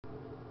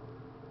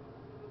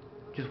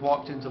Just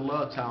walked into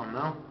Lowtown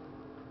now.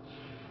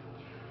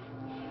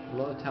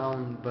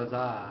 Lowtown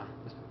Bazaar.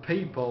 There's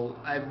people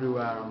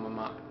everywhere on the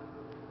map.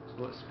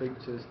 So let's speak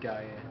to this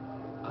guy here.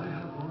 I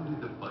have only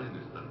the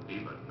finest of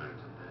Avon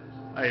merchandise.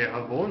 I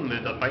have only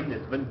the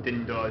finest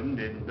Nintendo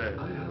in I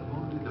have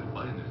only the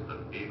finest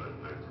of Avon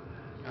merchandise.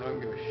 I don't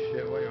give a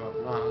shit what you have.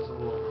 Right, let's have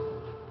a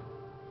look.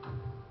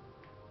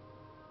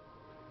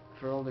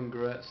 Ferald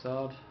Great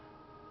Sword.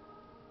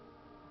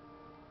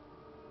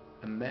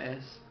 A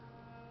mace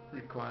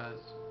requires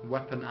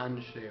weapon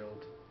and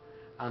shield.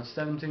 And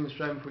 17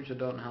 strength, which I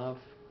don't have.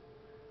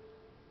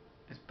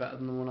 It's better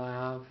than the one I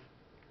have.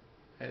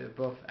 They're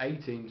both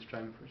 18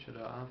 strength, which I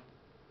don't have.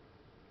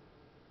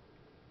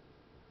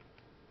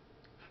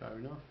 Fair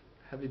enough.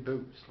 Heavy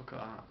boots, look at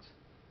that.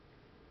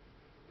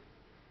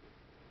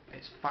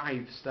 It's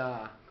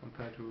 5-star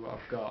compared to what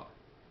I've got.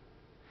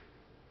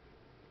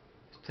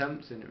 It's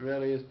tempting, it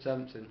really is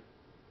tempting.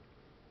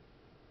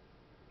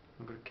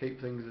 I'm going to keep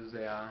things as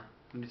they are.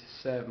 I need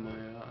to save money.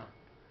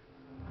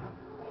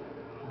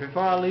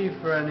 Before I leave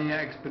for any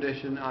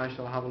expedition, I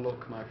shall have a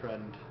look, my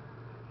friend.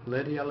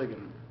 Lady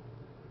Elegant.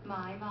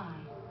 My,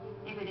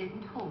 if it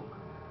isn't Hawk.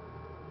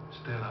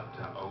 Still up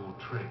to old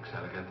tricks,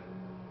 Elegant.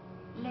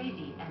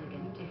 Lady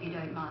Elegant, if you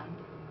don't mind.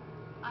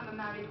 I'm a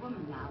married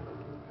woman now.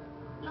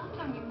 Last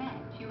time we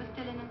met, you were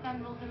still in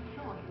Ephemeral's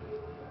employ.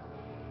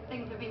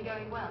 Things have been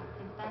going well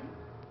since then?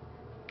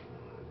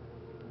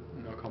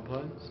 No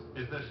complaints.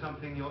 Is there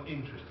something you're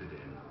interested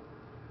in?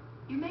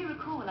 You may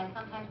recall I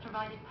sometimes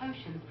provided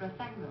potions for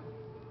Ephemeral.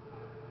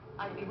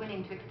 I'd be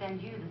willing to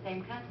extend you the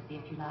same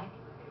courtesy if you like.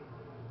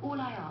 All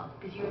I ask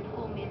is you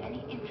inform me of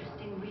any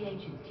interesting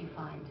reagents you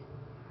find.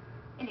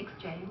 In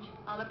exchange,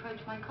 I'll approach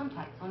my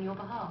contacts on your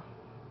behalf.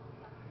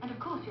 And of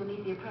course you'll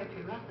need the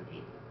appropriate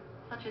recipes,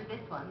 such as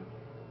this one.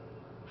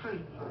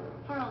 Free,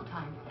 for old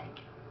time's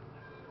sake.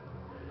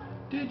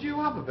 Did you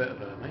have a bit of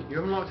it, mate?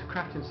 You unlocked a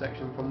crafting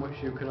section from which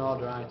you can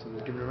order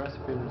items, given a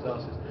recipe and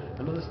resources.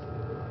 Another.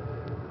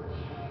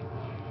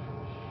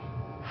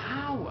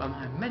 How am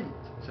I meant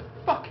to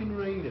fucking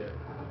read it?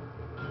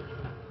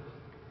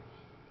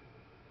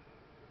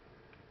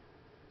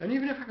 And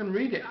even if I can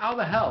read it, how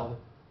the hell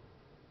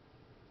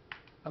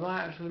am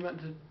I actually meant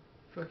to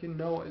fucking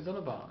know what it's on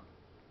about?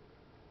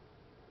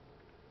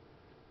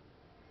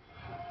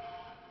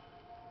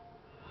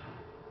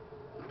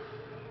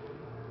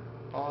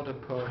 Order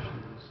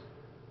potions.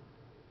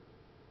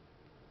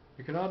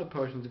 You can order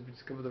potions if you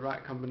discover the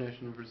right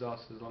combination of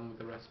resources along with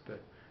the recipe.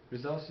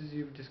 Resources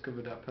you've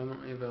discovered are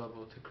permanently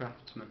available to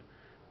craftsmen,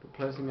 but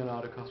placing an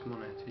order costs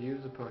money. To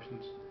use the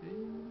potions...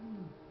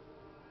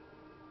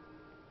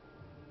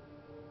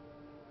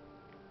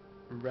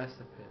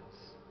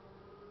 Recipes.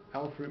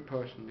 Elfroot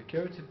potion. The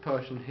curative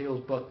potion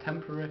heals both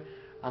temporary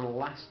and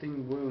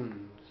lasting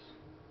wounds.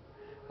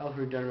 Health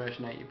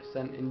regeneration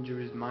 80%,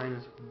 injuries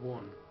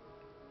 -1.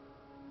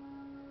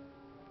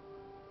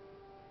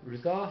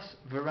 Resource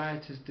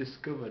varieties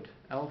discovered.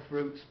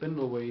 Elfroot,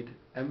 spindleweed,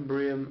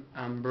 Embrium,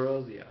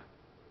 ambrosia.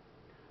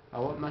 I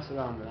won't mess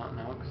around with that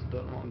now because I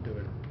don't know what I'm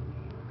doing.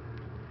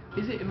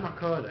 Is it in my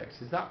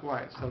codex? Is that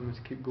why it's telling me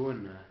to keep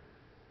going there?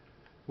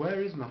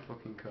 Where is my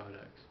fucking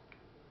codex?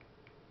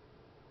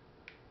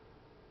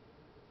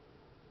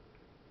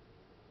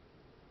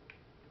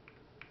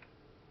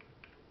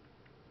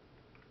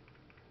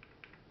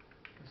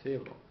 Let's see a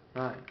look.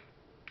 Right.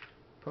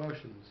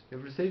 Potions.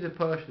 You've received a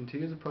potion. To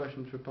use a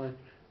potion to replenish...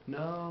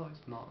 No,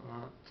 it's not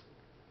that.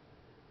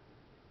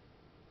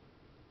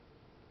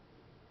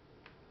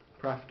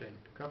 Crafting.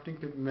 Crafting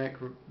can make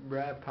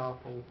rare,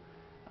 powerful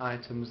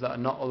items that are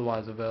not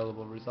otherwise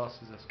available.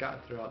 Resources are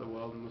scattered throughout the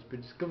world and must be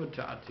discovered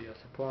to add to your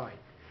supply.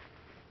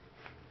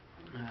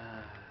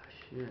 Ah,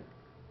 shit.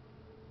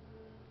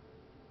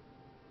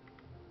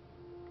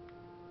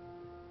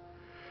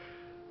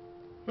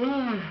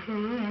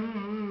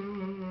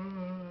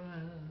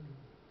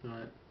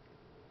 Right.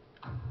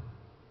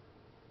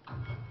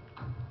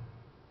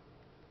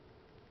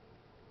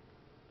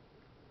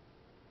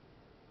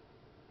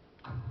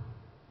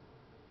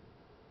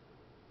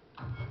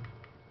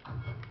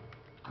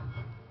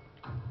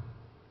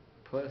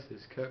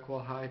 Places,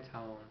 Kirkwall High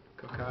Town,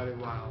 Kokari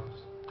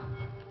Wilds.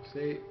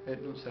 See,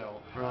 it doesn't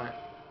sell. Right,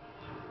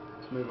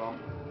 let's move on.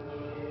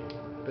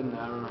 Been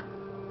there, haven't I?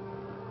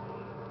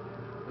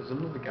 There's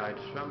another guy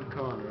just round the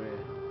corner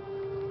here.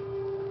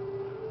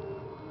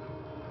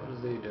 What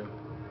does he do?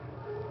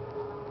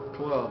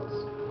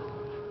 Clothes.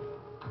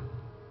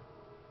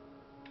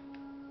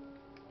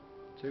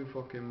 Too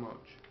fucking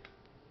much.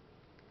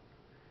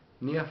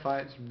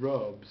 Neophytes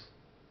robes.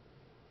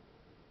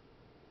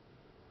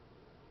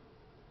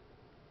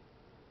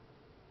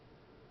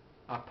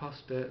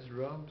 Apostates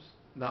robes.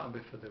 That'll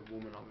be for the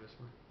woman,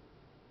 obviously.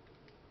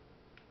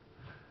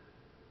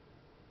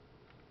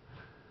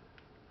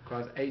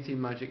 Requires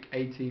 18 magic,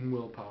 18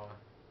 willpower.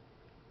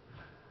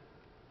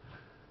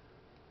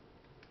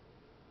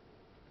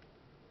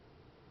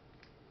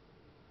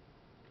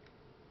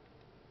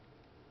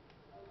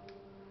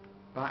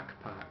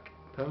 Backpack.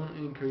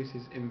 Permanently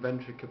increases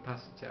inventory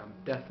capacity. I'm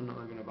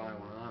definitely going to buy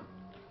one of them.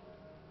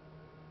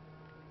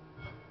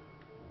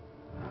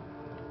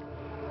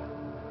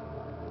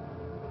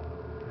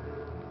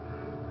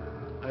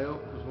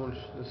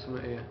 there's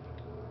something here.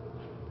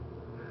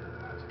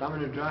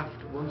 Stamina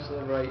draft, 1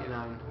 silver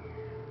 89.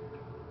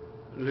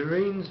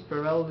 Lurine's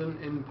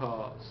Ferelden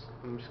Imports.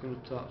 I'm just going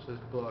to talk to this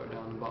bloke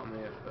down the bottom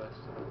here first.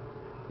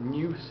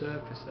 New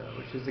Surfacer,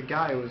 which is the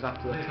guy who was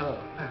after the toe.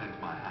 Fell into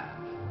my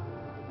hands.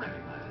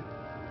 Recognize it.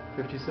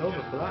 50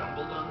 silver for that.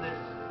 Stumbled on this.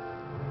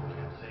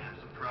 Can't say I'm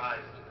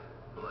surprised.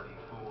 Bloody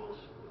fools.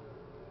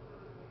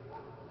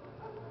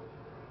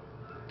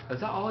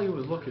 Is that all he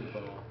was looking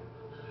for?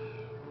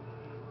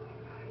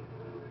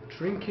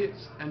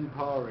 Trinkets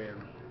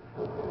Emporium.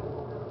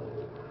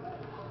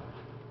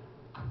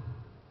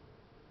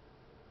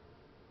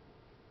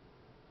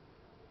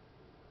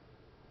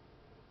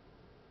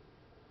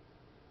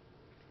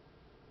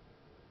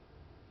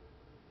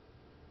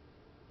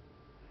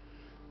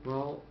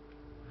 Well,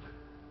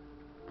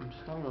 I'm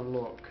just having a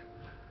look.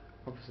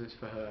 Obviously it's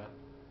for her.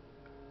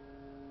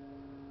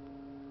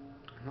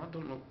 And that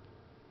doesn't look...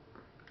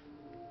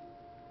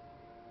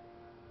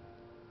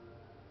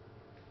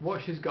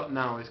 What she's got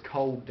now is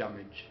cold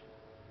damage.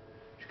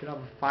 She could have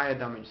a fire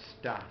damage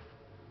staff.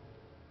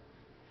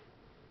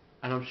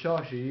 And I'm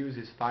sure she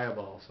uses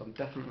fireball, so I'm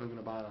definitely going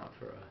to buy that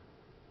for her.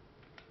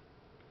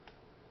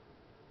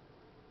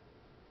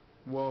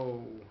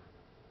 Whoa.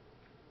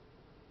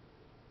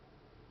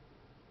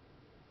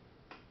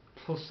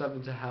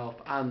 +7 to health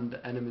and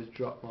enemies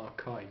drop more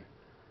coin.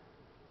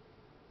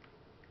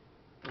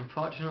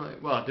 Unfortunately,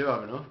 well I do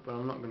have enough, but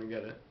I'm not going to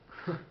get it.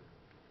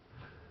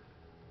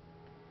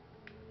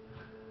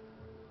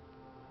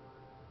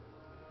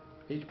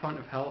 Each point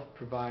of health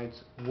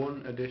provides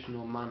 1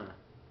 additional mana.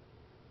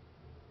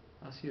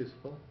 That's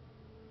useful.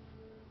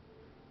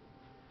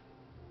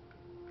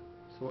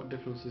 So what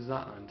difference is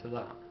that then to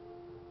that?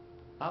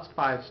 That's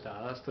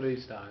 5-star, that's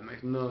 3-star, it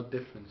makes no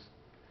difference.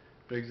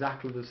 They're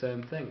exactly the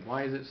same thing.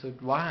 Why is it so...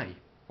 Why?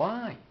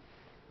 Why?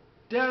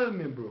 Tell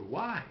me, bro,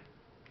 why?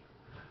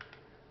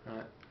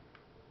 Right.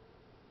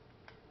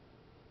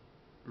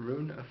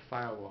 Rune of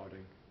Fire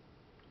Warding.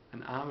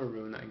 An armor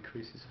rune that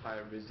increases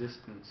fire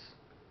resistance.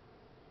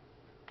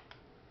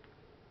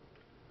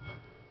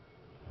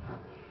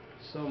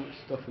 So much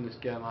stuff in this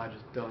game I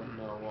just don't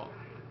know what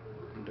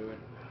I'm doing.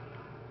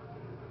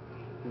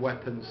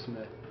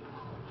 Weaponsmith.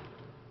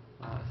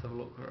 Right, let's have a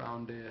look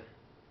around here.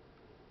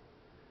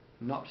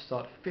 Notch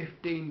sword,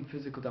 15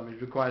 physical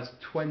damage, requires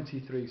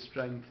 23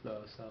 strength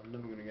though, so I'm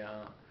never going to get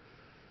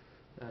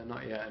that.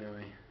 Not yet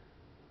anyway.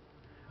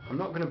 I'm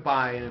not going to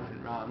buy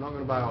anything, right, I'm not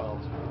going to buy what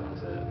else,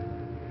 that's it.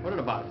 What did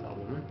I buy for that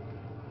woman?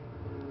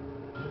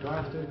 Do I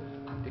have to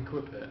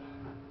equip it?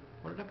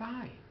 What did I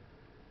buy?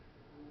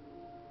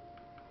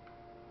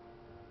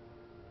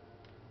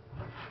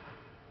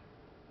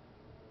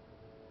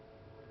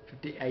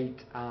 .58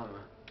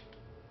 armor.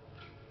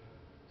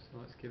 So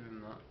let's give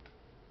him that.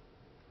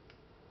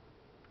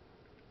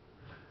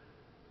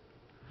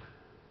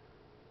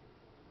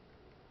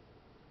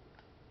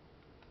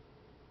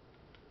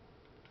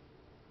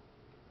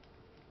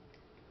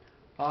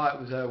 Oh,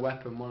 it was her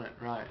weapon, wasn't it?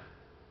 Right.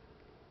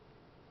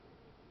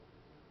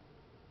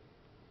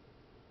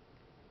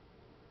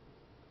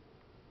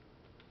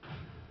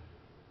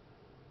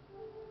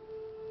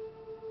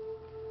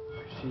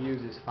 She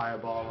uses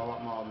fireball a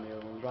lot more than the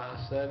other ones. Right,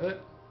 let's save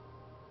it.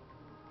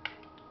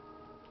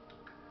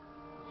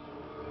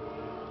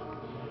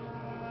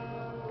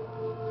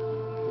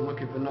 I'm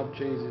looking for Knob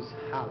Cheese's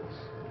house,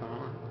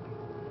 apparently.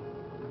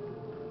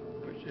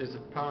 Which is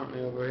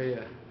apparently over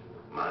here.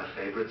 My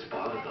favorite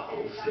spot in the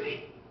whole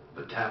city.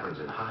 The taverns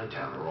in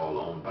Hightown are all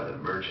owned by the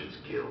Merchants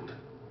Guild.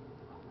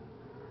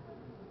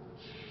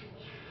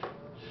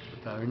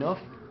 Fair enough.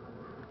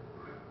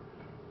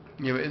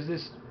 Yeah, but is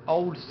this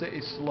old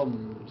city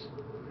slums?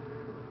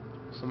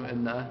 Something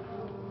in there.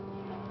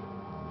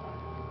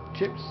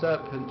 Chipped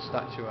serpent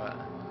statuette.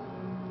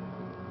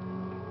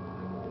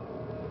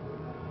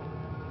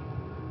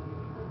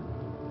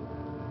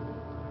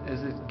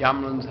 Is this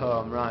Gamlen's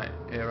home? Right,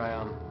 here I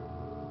am.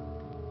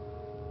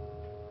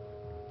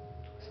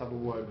 Let's have a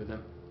word with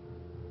him.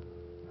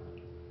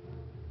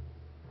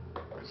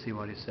 Let's see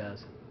what he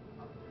says.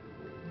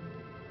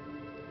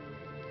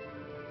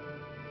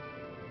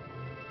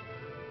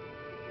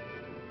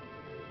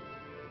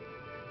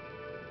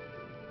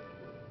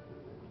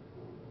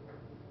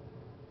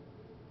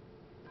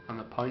 And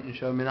the point in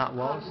showing me that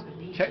was,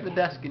 check the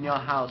desk in your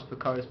house for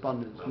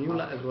correspondence. New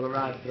letters will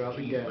arrive throughout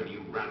the game. When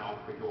you ran off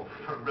with your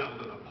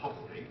Ferelden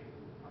apostate.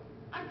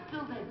 I'm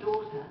still their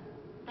daughter,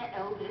 their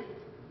eldest.